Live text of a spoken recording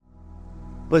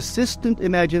Persistent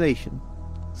imagination,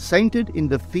 centered in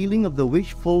the feeling of the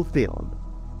wish fulfilled,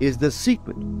 is the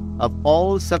secret of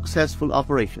all successful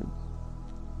operations.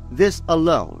 This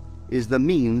alone is the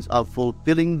means of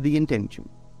fulfilling the intention.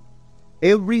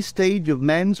 Every stage of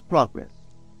man's progress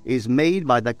is made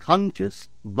by the conscious,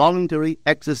 voluntary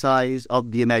exercise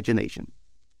of the imagination.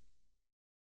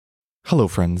 Hello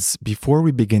friends, before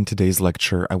we begin today's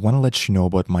lecture, I want to let you know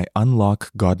about my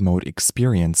Unlock God Mode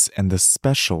experience and the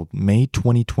special May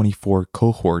 2024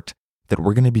 cohort that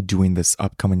we're going to be doing this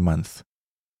upcoming month.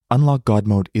 Unlock God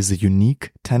Mode is a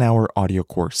unique 10-hour audio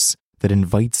course that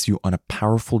invites you on a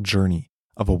powerful journey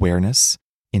of awareness,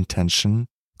 intention,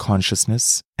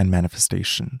 consciousness, and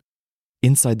manifestation.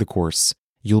 Inside the course,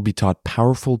 you'll be taught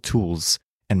powerful tools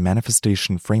and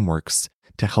manifestation frameworks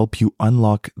to help you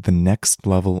unlock the next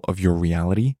level of your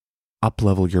reality,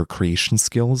 up-level your creation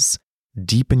skills,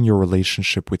 deepen your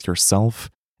relationship with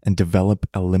yourself, and develop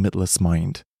a limitless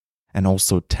mind, and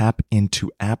also tap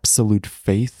into absolute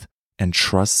faith and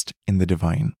trust in the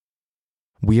divine.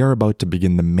 We are about to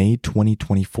begin the May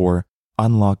 2024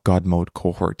 Unlock God Mode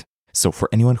cohort, so for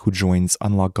anyone who joins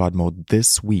Unlock God Mode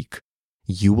this week,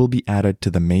 you will be added to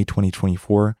the May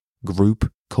 2024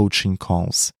 group coaching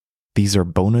calls. These are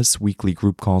bonus weekly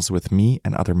group calls with me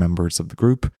and other members of the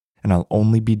group, and I'll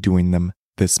only be doing them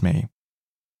this May.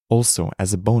 Also,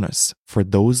 as a bonus, for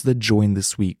those that join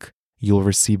this week, you'll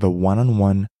receive a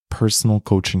one-on-one personal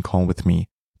coaching call with me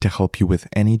to help you with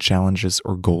any challenges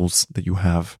or goals that you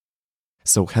have.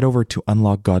 So head over to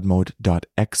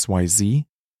unlockgodmode.xyz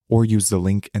or use the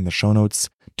link in the show notes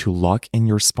to lock in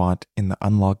your spot in the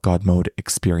Unlock God Mode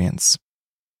experience.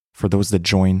 For those that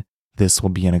join, this will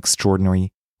be an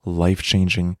extraordinary,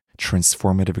 life-changing,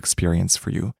 transformative experience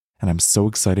for you, and I'm so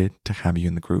excited to have you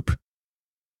in the group.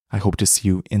 I hope to see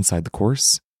you inside the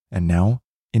course, and now,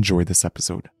 enjoy this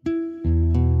episode.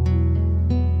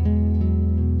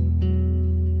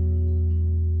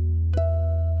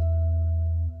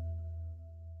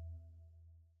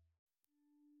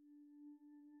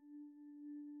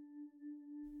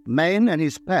 Man and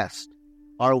his past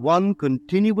are one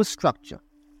continuous structure.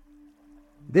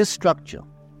 This structure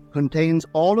contains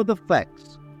all of the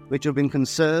facts which have been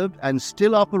conserved and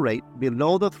still operate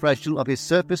below the threshold of his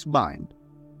surface mind.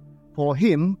 For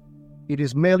him, it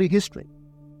is merely history.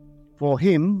 For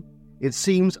him, it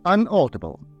seems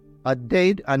unalterable, a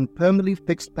dead and permanently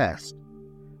fixed past.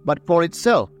 But for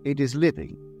itself, it is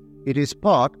living. It is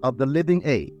part of the living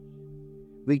age.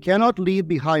 We cannot leave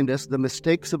behind us the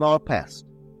mistakes of our past,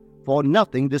 for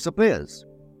nothing disappears.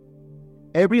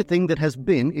 Everything that has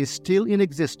been is still in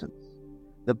existence.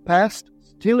 The past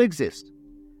still exists,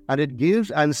 and it gives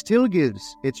and still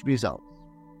gives its results.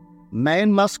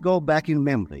 Man must go back in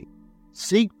memory,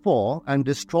 seek for and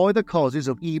destroy the causes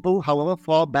of evil however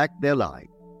far back they lie.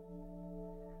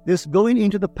 This going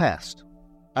into the past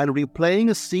and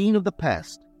replaying a scene of the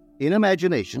past in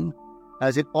imagination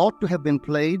as it ought to have been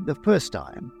played the first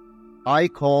time, I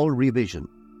call revision.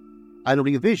 And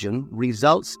revision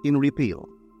results in repeal.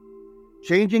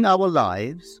 Changing our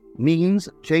lives means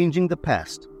changing the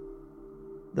past.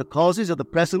 The causes of the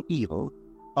present evil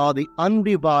are the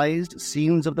unrevised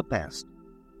scenes of the past.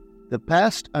 The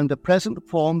past and the present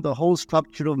form the whole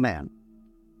structure of man.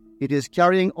 It is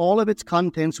carrying all of its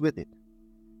contents with it.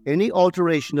 Any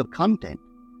alteration of content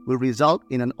will result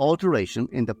in an alteration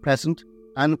in the present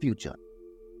and future.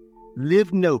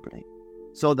 Live nobly,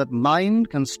 so that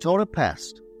mind can store a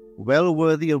past well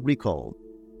worthy of recall.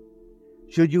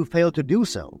 Should you fail to do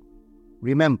so,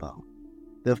 remember,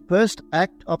 the first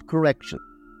act of correction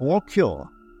or cure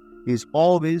is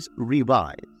always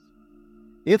revise.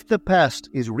 If the past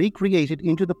is recreated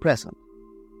into the present,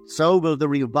 so will the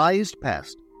revised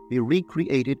past be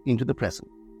recreated into the present.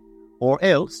 Or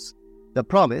else, the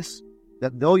promise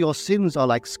that though your sins are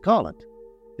like scarlet,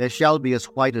 they shall be as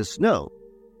white as snow,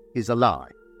 is a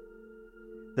lie.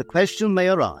 The question may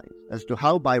arise as to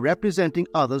how by representing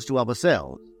others to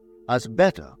ourselves as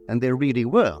better than they really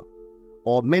were,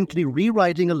 or mentally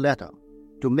rewriting a letter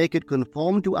to make it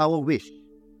conform to our wish,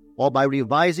 or by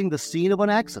revising the scene of an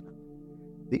accident,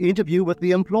 the interview with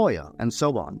the employer, and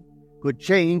so on, could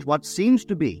change what seems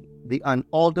to be the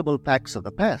unalterable facts of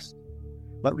the past.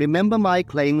 But remember my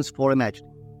claims for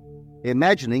imagining.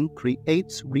 Imagining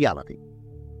creates reality.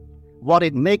 What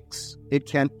it makes, it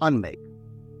can unmake.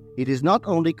 It is not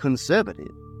only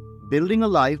conservative, building a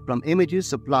life from images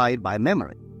supplied by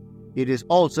memory. It is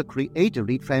also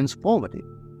creatively transformative,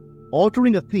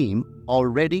 altering a theme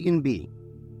already in being.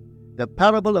 The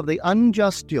parable of the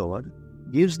unjust steward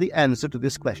gives the answer to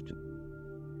this question.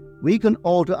 We can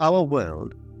alter our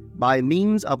world by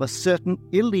means of a certain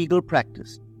illegal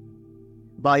practice.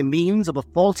 by means of a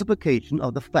falsification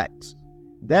of the facts,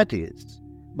 that is,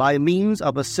 by means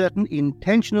of a certain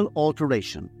intentional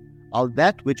alteration of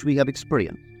that which we have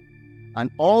experienced, and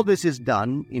all this is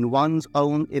done in one's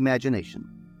own imagination.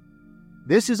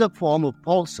 This is a form of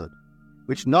falsehood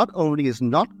which not only is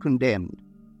not condemned,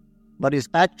 but is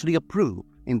actually approved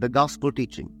in the gospel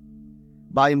teaching.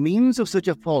 By means of such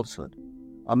a falsehood,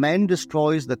 a man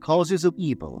destroys the causes of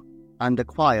evil and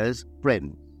acquires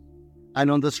friends, and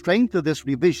on the strength of this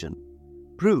revision,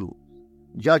 proves,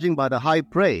 judging by the high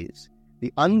praise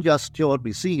the unjust steward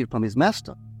received from his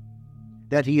master,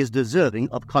 that he is deserving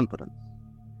of confidence.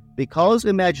 Because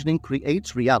imagining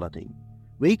creates reality,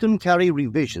 we can carry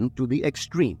revision to the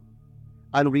extreme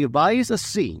and revise a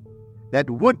scene that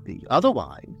would be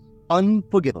otherwise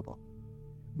unforgivable.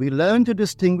 We learn to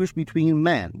distinguish between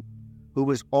man, who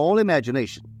is all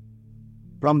imagination,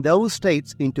 from those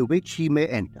states into which he may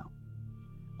enter.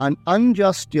 An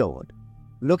unjust steward,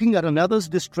 looking at another's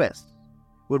distress,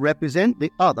 would represent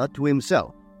the other to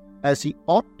himself as he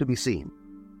ought to be seen.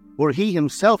 Were he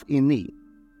himself in need,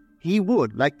 he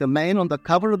would, like the man on the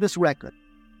cover of this record,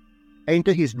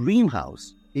 enter his dream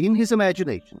house in his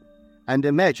imagination and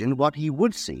imagine what he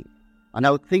would see and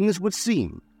how things would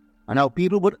seem and how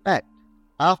people would act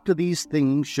after these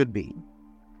things should be.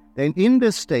 Then in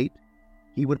this state,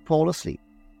 he would fall asleep,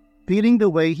 feeling the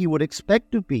way he would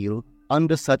expect to feel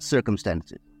under such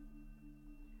circumstances.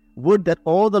 Would that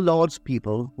all the Lord's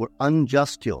people were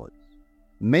unjust stewards,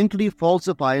 mentally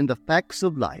falsifying the facts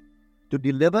of life to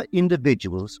deliver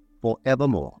individuals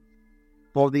forevermore.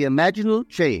 For the imaginal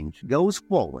change goes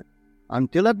forward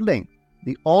until at length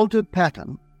the altered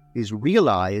pattern is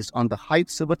realized on the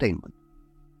heights of attainment.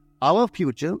 Our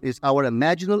future is our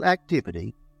imaginal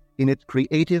activity in its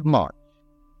creative march.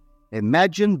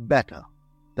 Imagine better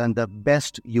than the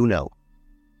best you know.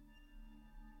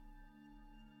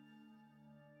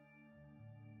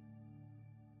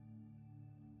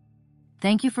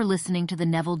 Thank you for listening to the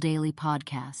Neville Daily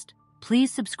Podcast.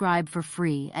 Please subscribe for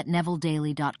free at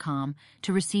nevilledaily.com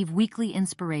to receive weekly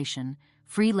inspiration,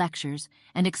 free lectures,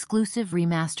 and exclusive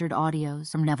remastered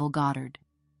audios from Neville Goddard.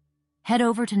 Head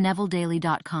over to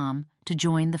nevilledaily.com to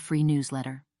join the free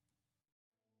newsletter.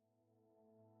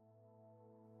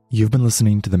 You've been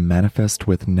listening to the Manifest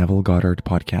with Neville Goddard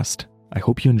podcast. I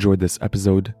hope you enjoyed this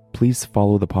episode. Please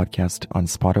follow the podcast on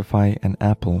Spotify and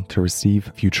Apple to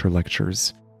receive future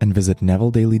lectures. And visit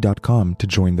nevilledaily.com to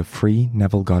join the free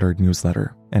Neville Goddard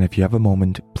newsletter. And if you have a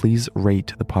moment, please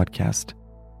rate the podcast.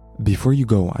 Before you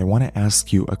go, I want to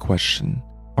ask you a question.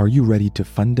 Are you ready to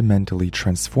fundamentally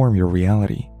transform your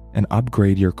reality and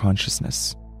upgrade your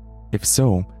consciousness? If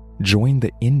so, join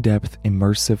the in-depth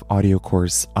immersive audio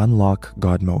course Unlock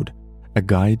God Mode, a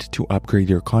guide to upgrade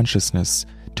your consciousness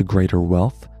to greater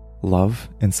wealth, love,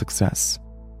 and success.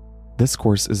 This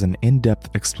course is an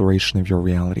in-depth exploration of your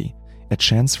reality, a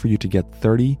chance for you to get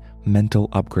 30 mental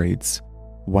upgrades,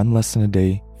 one lesson a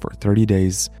day for 30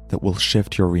 days that will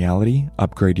shift your reality,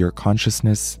 upgrade your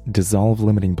consciousness, dissolve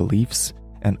limiting beliefs,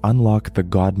 and unlock the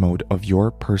God mode of your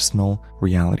personal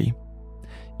reality.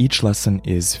 Each lesson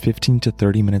is 15 to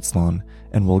 30 minutes long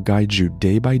and will guide you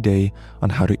day by day on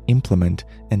how to implement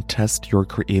and test your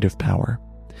creative power.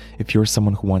 If you're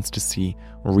someone who wants to see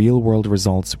real-world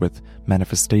results with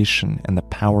manifestation and the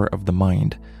power of the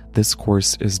mind, this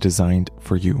course is designed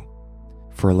for you.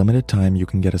 For a limited time, you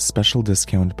can get a special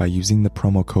discount by using the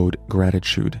promo code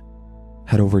GRATITUDE.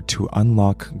 Head over to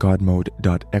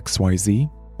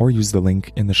unlockgodmode.xyz or use the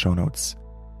link in the show notes.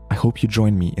 I hope you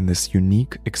join me in this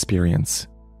unique experience.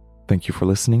 Thank you for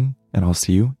listening, and I'll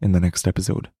see you in the next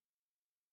episode.